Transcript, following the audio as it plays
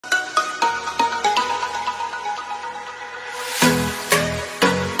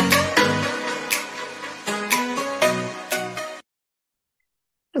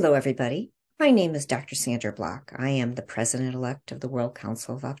Hello, everybody. My name is Dr. Sandra Block. I am the President-elect of the World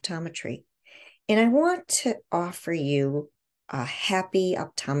Council of Optometry, and I want to offer you a happy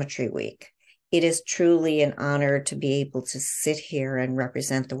Optometry Week. It is truly an honor to be able to sit here and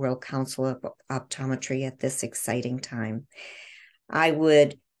represent the World Council of Optometry at this exciting time. I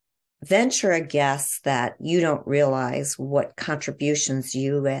would venture a guess that you don't realize what contributions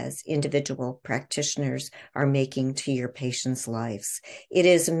you as individual practitioners are making to your patients' lives. It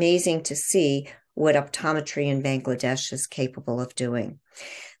is amazing to see what optometry in Bangladesh is capable of doing.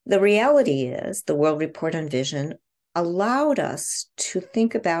 The reality is the World Report on Vision allowed us to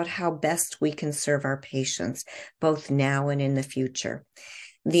think about how best we can serve our patients, both now and in the future.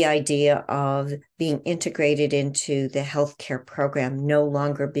 The idea of being integrated into the healthcare program, no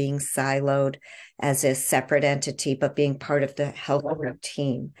longer being siloed as a separate entity, but being part of the healthcare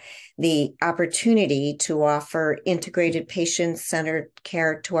team. The opportunity to offer integrated patient-centered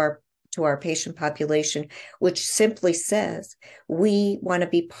care to our patient population, which simply says we want to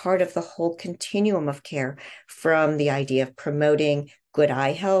be part of the whole continuum of care, from the idea of promoting good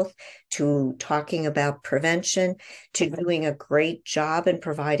eye health, to talking about prevention, to doing a great job in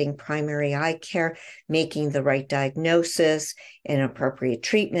providing primary eye care, making the right diagnosis and appropriate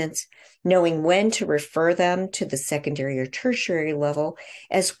treatments, knowing when to refer them to the secondary or tertiary level,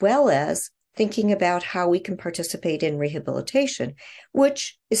 as well as thinking about how we can participate in rehabilitation,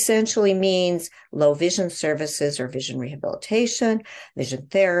 which essentially means low vision services or vision rehabilitation, vision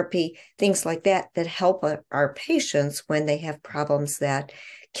therapy, things like that, that help our patients when they have problems that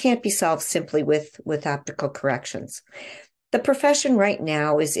can't be solved simply with optical corrections. The profession right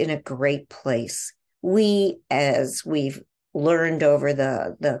now is in a great place. We, as we've learned over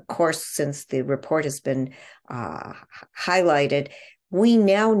the course since the report has been highlighted, we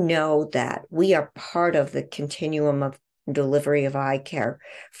now know that we are part of the continuum of delivery of eye care,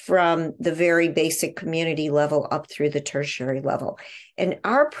 from the very basic community level up through the tertiary level. And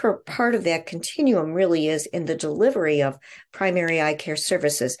our part of that continuum really is in the delivery of primary eye care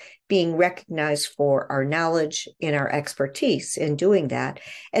services, being recognized for our knowledge and our expertise in doing that,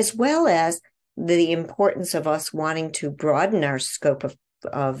 as well as the importance of us wanting to broaden our scope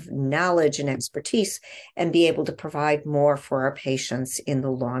of knowledge and expertise and be able to provide more for our patients in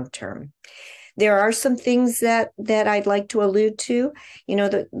the long term. There are some things that I'd like to allude to. You know,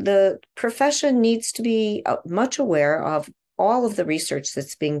 the profession needs to be much aware of all of the research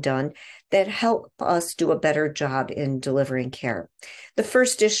that's being done that help us do a better job in delivering care. The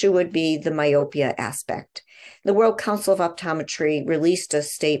first issue would be the myopia aspect. The World Council of Optometry released a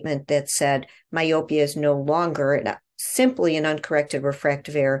statement that said myopia is no longer simply an uncorrected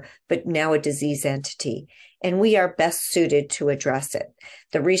refractive error, but now a disease entity, and we are best suited to address it.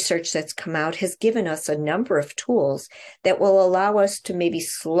 The research that's come out has given us a number of tools that will allow us to maybe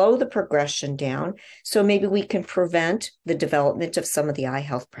slow the progression down, so maybe we can prevent the development of some of the eye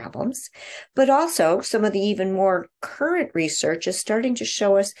health problems. But also, some of the even more current research is starting to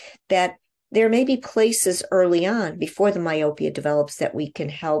show us that there may be places early on before the myopia develops that we can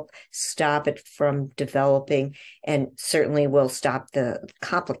help stop it from developing, and certainly will stop the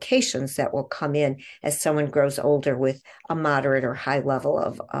complications that will come in as someone grows older with a moderate or high level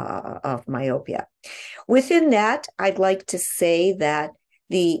of myopia. Within that, I'd like to say that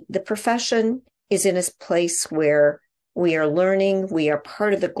the profession is in a place where we are learning. We are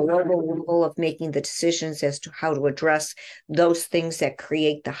part of the global rule of making the decisions as to how to address those things that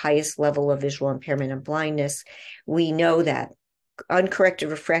create the highest level of visual impairment and blindness. We know that uncorrected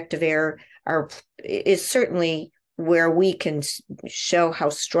refractive error is certainly where we can show how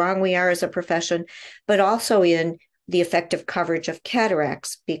strong we are as a profession, but also in the effective coverage of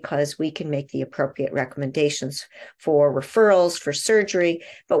cataracts, because we can make the appropriate recommendations for referrals, for surgery,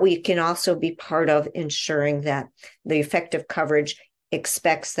 but we can also be part of ensuring that the effective coverage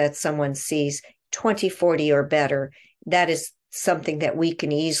expects that someone sees 20/40 or better. That is something that we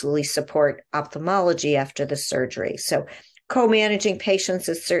can easily support ophthalmology after the surgery. So co-managing patients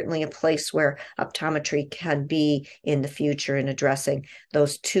is certainly a place where optometry can be in the future in addressing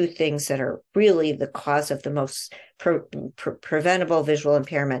those two things that are really the cause of the most preventable visual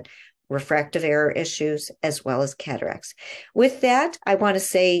impairment: refractive error issues, as well as cataracts. With that, I want to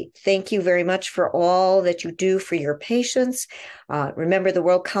say thank you very much for all that you do for your patients. Remember, the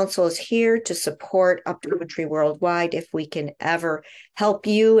World Council is here to support optometry worldwide. If we can ever help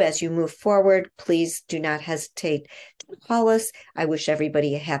you as you move forward, please do not hesitate to call us. I wish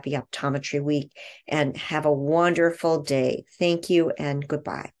everybody a happy Optometry Week and have a wonderful day. Thank you and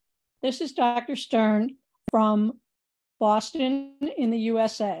goodbye. This is Dr. Stern from Boston in the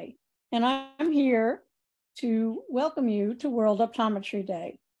USA, and I'm here to welcome you to World Optometry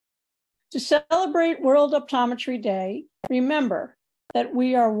Day. To celebrate World Optometry Day, remember that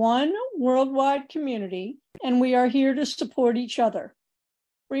we are one worldwide community and we are here to support each other.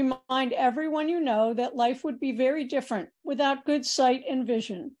 Remind everyone you know that life would be very different without good sight and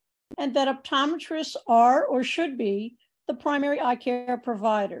vision, and that optometrists are or should be the primary eye care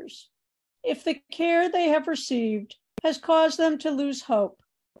providers. If the care they have received has caused them to lose hope,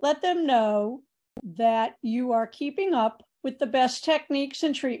 let them know that you are keeping up with the best techniques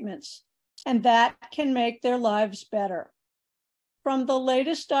and treatments, and that can make their lives better. From the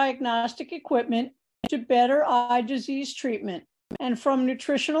latest diagnostic equipment to better eye disease treatment, and from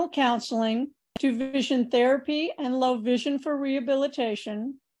nutritional counseling to vision therapy and low vision for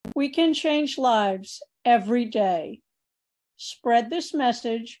rehabilitation, we can change lives every day. Spread this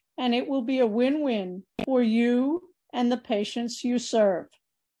message, and it will be a win-win for you and the patients you serve.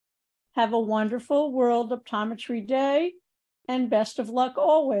 Have a wonderful World Optometry Day, and best of luck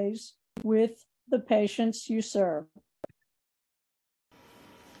always with the patients you serve.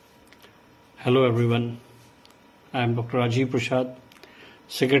 Hello everyone, I am Dr. Rajiv Prasad,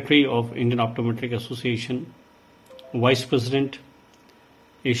 Secretary of Indian Optometric Association, Vice President,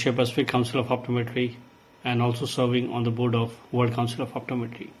 Asia Pacific Council of Optometry, and also serving on the board of World Council of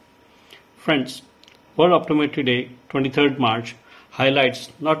Optometry. Friends, World Optometry Day, 23rd March, highlights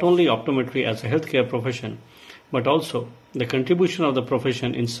not only optometry as a healthcare profession, but also the contribution of the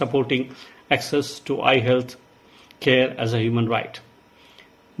profession in supporting access to eye health care as a human right.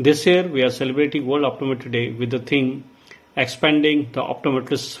 This year, we are celebrating World Optometry Day with the theme Expanding the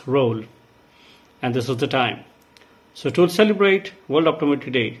Optometrist's Role, and this is the time. So to celebrate World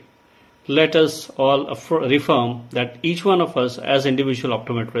Optometry Day, let us all reaffirm that each one of us as individual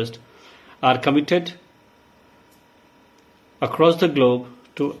optometrists are committed across the globe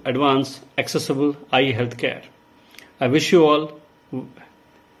to advance accessible eye health care. I wish you all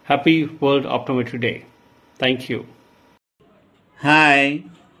happy World Optometry Day. Thank you. Hi,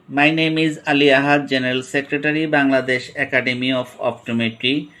 my name is Ali Ahad, General Secretary, Bangladesh Academy of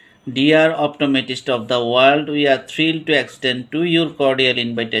Optometry. Dear optometrists of the world, we are thrilled to extend to you cordial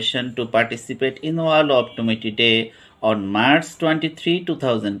invitation to participate in World Optometry Day on March 23,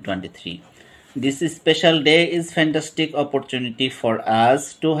 2023. This special day is a fantastic opportunity for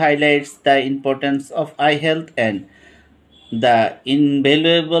us to highlight the importance of eye health and the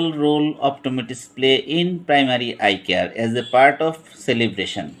invaluable role optometrists play in primary eye care as a part of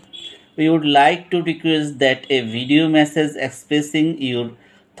celebration. We would like to request that a video message expressing your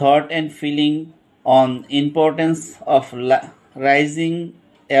thought and feeling on importance of rising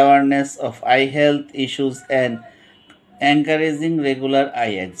awareness of eye health issues and encouraging regular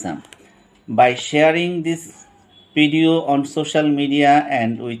eye exam. By sharing this video on social media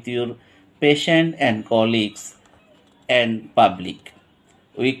and with your patient and colleagues and public,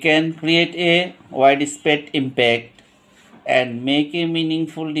 we can create a widespread impact and make a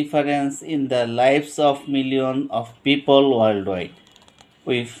meaningful difference in the lives of millions of people worldwide.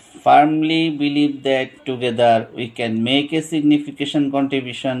 We firmly believe that together we can make a significant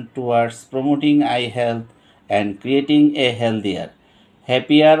contribution towards promoting eye health and creating a healthier,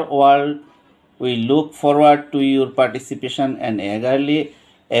 happier world. We look forward to your participation and eagerly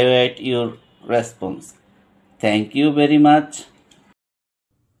await your response. Thank you very much.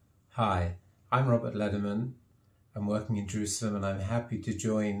 Hi, I'm Robert Lederman. I'm working in Jerusalem and I'm happy to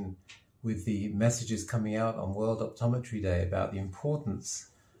join with the messages coming out on World Optometry Day about the importance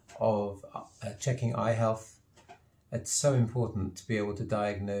of checking eye health. It's so important to be able to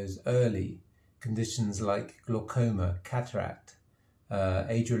diagnose early conditions like glaucoma, cataract,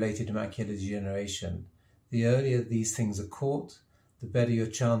 age-related macular degeneration. The earlier these things are caught, the better your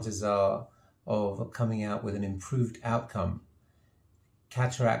chances are of coming out with an improved outcome.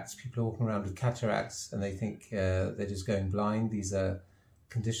 Cataracts, people are walking around with cataracts and they think they're just going blind. These are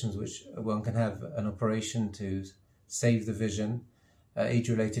conditions which one can have an operation to save the vision.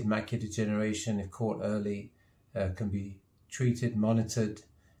 Age-related macular degeneration, if caught early, can be treated, monitored,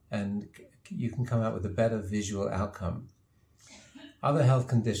 and you can come out with a better visual outcome. Other health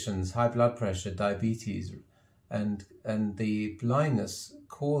conditions, high blood pressure, diabetes, and the blindness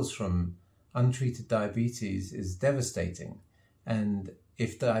caused from untreated diabetes is devastating. And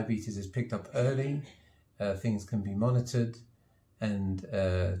if diabetes is picked up early, things can be monitored and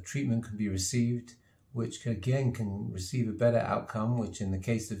treatment can be received, which again can receive a better outcome, which in the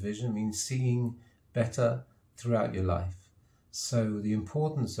case of vision means seeing better throughout your life. So the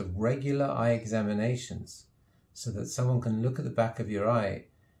importance of regular eye examinations so that someone can look at the back of your eye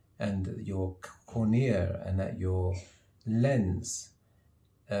and your cornea and at your lens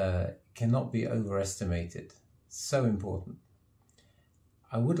cannot be overestimated. So important.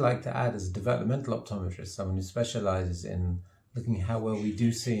 I would like to add, as a developmental optometrist, someone who specializes in looking at how well we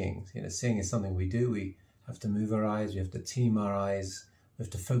do seeing. Seeing is something we do. We have to move our eyes, we have to team our eyes, we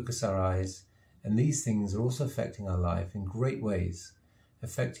have to focus our eyes. And these things are also affecting our life in great ways,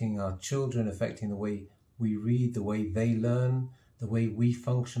 affecting our children, affecting the way we read, the way they learn, the way we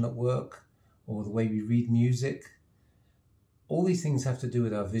function at work, or the way we read music. All these things have to do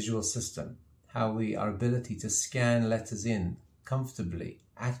with our visual system, our ability to scan letters in comfortably,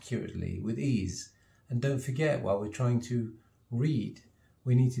 accurately, with ease. And don't forget, while we're trying to read,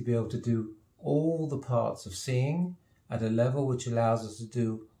 we need to be able to do all the parts of seeing at a level which allows us to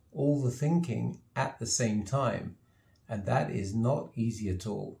do all the thinking at the same time. And that is not easy at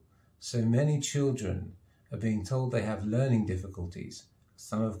all. So many children are being told they have learning difficulties.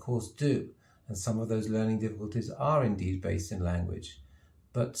 Some, of course, do. And some of those learning difficulties are indeed based in language.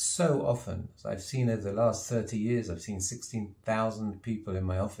 But so often, as I've seen over the last 30 years, I've seen 16,000 people in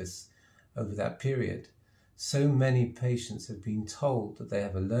my office over that period. So many patients have been told that they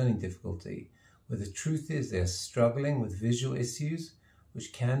have a learning difficulty, where the truth is they're struggling with visual issues,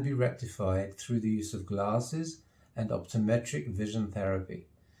 which can be rectified through the use of glasses and optometric vision therapy.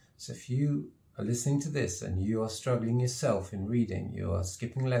 So if you are listening to this and you are struggling yourself in reading, you are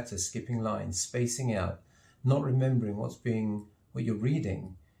skipping letters, skipping lines, spacing out, not remembering what you're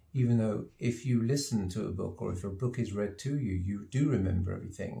reading, even though if you listen to a book or if a book is read to you, you do remember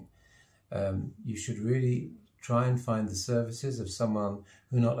everything. You should really try and find the services of someone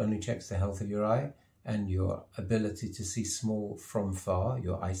who not only checks the health of your eye and your ability to see small from far,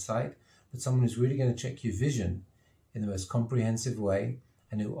 your eyesight, but someone who's really going to check your vision in the most comprehensive way,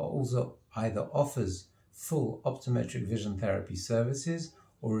 and who also either offers full optometric vision therapy services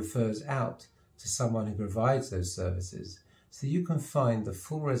or refers out to someone who provides those services, so you can find the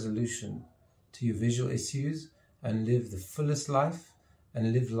full resolution to your visual issues and live the fullest life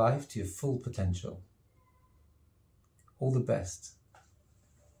and live life to your full potential. All the best.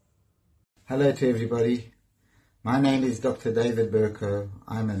 Hello to everybody. My name is Dr. David Burko.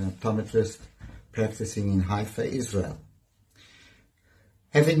 I'm an optometrist practicing in Haifa, Israel.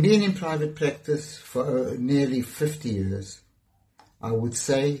 Having been in private practice for nearly 50 years, I would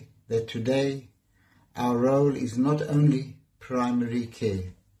say that today our role is not only primary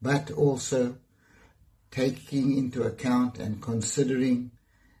care, but also taking into account and considering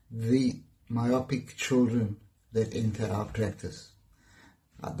the myopic children that enter our practice.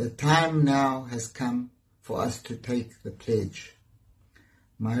 The time now has come for us to take the pledge.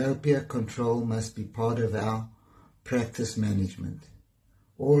 Myopia control must be part of our practice management.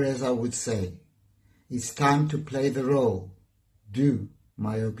 Or as I would say, it's time to play the role. Do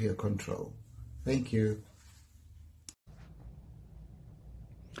myopia control. Thank you.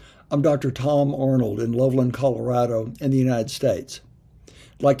 I'm Dr. Tom Arnold in Loveland, Colorado, in the United States.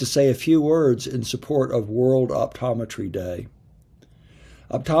 I'd like to say a few words in support of World Optometry Day.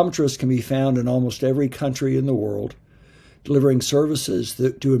 Optometrists can be found in almost every country in the world, delivering services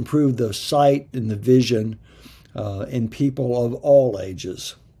to improve the sight and the vision in people of all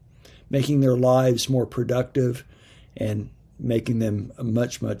ages, making their lives more productive and making them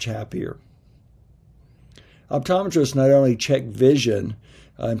much, much happier. Optometrists not only check vision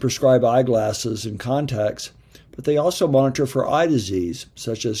and prescribe eyeglasses and contacts, but they also monitor for eye disease,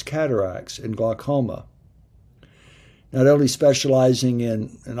 such as cataracts and glaucoma. Not only specializing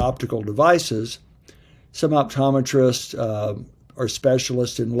in optical devices, some optometrists are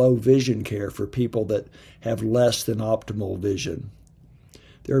specialists in low vision care for people that have less than optimal vision.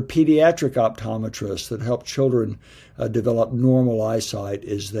 There are pediatric optometrists that help children develop normal eyesight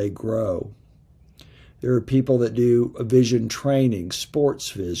as they grow. There are people that do vision training, sports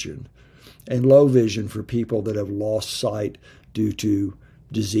vision, and low vision for people that have lost sight due to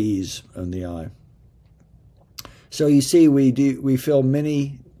disease in the eye. So you see, we fill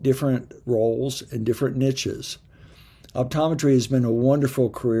many different roles and different niches. Optometry has been a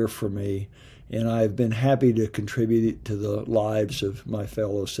wonderful career for me, and I've been happy to contribute to the lives of my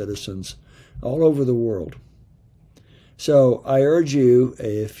fellow citizens all over the world. So I urge you,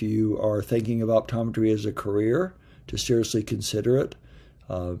 if you are thinking of optometry as a career, to seriously consider it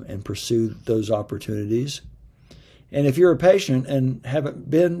and pursue those opportunities. And if you're a patient and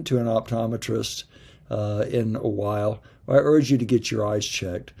haven't been to an optometrist in a while, I urge you to get your eyes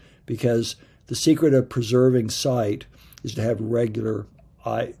checked, because the secret of preserving sight is to have regular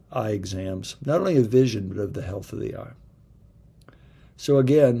eye exams, not only of vision, but of the health of the eye. So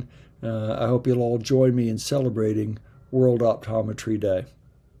again, I hope you'll all join me in celebrating World Optometry Day.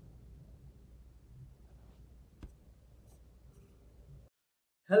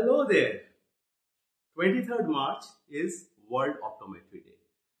 Hello there. 23rd March is World Optometry Day.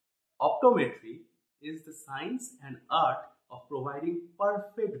 Optometry is the science and art of providing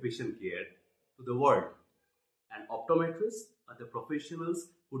perfect vision care to the world. And optometrists are the professionals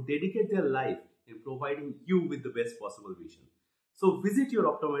who dedicate their life in providing you with the best possible vision. So visit your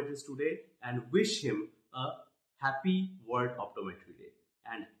optometrist today and wish him a happy World Optometry Day.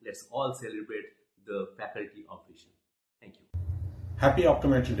 And let's all celebrate the Faculty of Vision. Thank you. Happy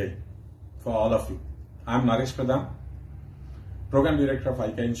Optometry Day for all of you. I'm Naresh Pradhan, Program Director of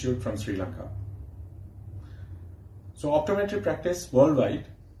Eye Care Institute from Sri Lanka. So optometry practice worldwide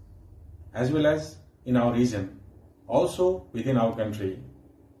as well as in our region, also within our country,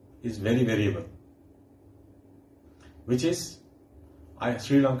 is very variable, which is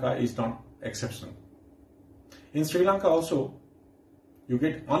Sri Lanka is not exceptional. In Sri Lanka also, you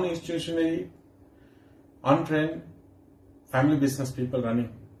get uninstitutionally, untrained family business people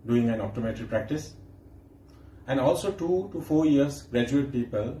doing an optometry practice, and also 2 to 4 years graduate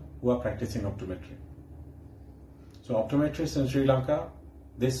people who are practicing optometry. So optometrists in Sri Lanka,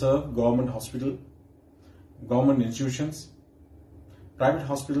 they serve government hospital, government institutions, private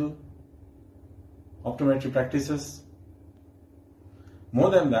hospital, optometry practices. More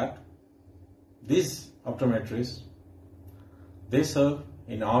than that, these optometrists, they serve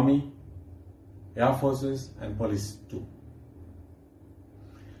in army, air forces and police too.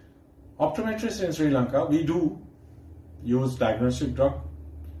 Optometrists in Sri Lanka, we do use diagnostic drug,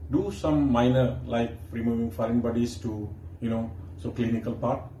 do some minor like removing foreign bodies to, so clinical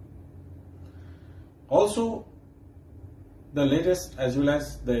part. Also, the latest as well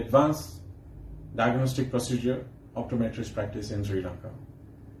as the advanced diagnostic procedure optometrists practice in Sri Lanka,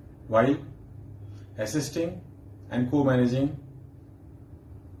 while assisting and co-managing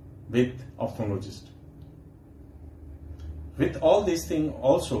with ophthalmologists. With all these things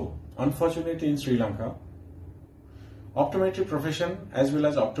also, unfortunately in Sri Lanka, optometry profession as well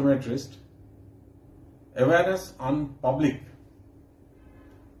as optometrist, awareness on public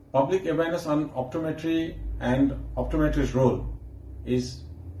awareness on optometry and optometrist role is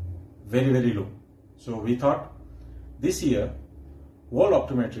very, very low. So we thought this year, World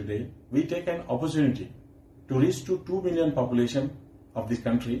Optometry Day, we take an opportunity to reach to 2 million population of this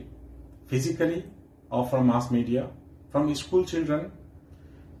country, physically or from mass media, from school children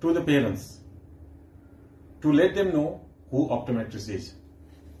to the parents, to let them know who optometrist is.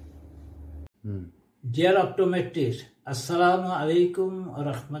 Dear optometrists, Assalamu alaikum wa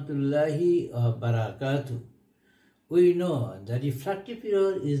rahmatullahi wa barakatuh. We know that refractive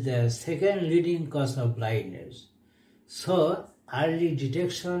error is the second leading cause of blindness. So, early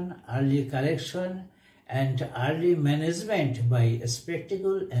detection, early correction, and early management by a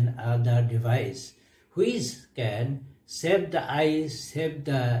spectacle and other device, which can save the eyes, save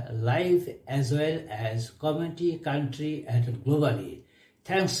the life as well as community, country, and globally.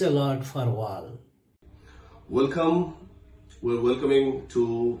 Thanks a lot for all. Welcome. We're welcoming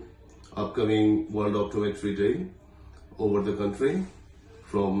to upcoming World Optometry Day over the country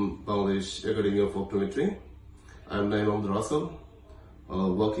from Bangladesh Academy of Optometry. I'm Naim Russell,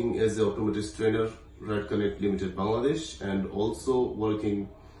 working as an optometrist trainer, Red Connect Limited Bangladesh, and also working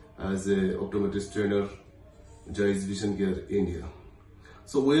as an optometrist trainer, Jais Vision Care India.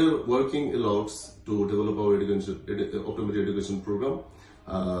 So we're working a lot to develop our optometry education program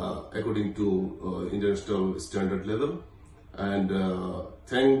according to international standard level. And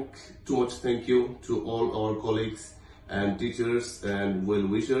thank you to all our colleagues and teachers and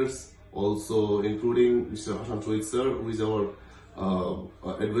well-wishers, also including Mr. Hassan Shoaib sir, who is our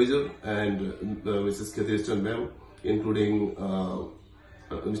advisor, and Mrs. Kathir ma'am, including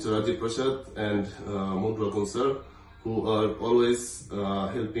Mr. Rajiv Prasad and Montu Akon sir, who are always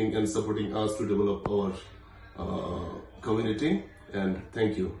helping and supporting us to develop our community. And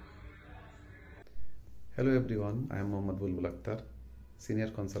thank you. Hello everyone, I am Mohammad Bulbul Akhtar, Senior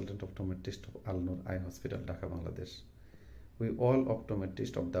Consultant Optometrist of Al Noor Eye Hospital, Dhaka, Bangladesh. We all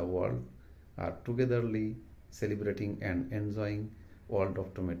optometrists of the world are togetherly celebrating and enjoying World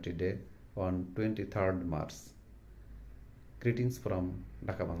Optometry Day on 23rd March. Greetings from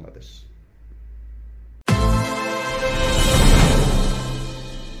Dhaka, Bangladesh.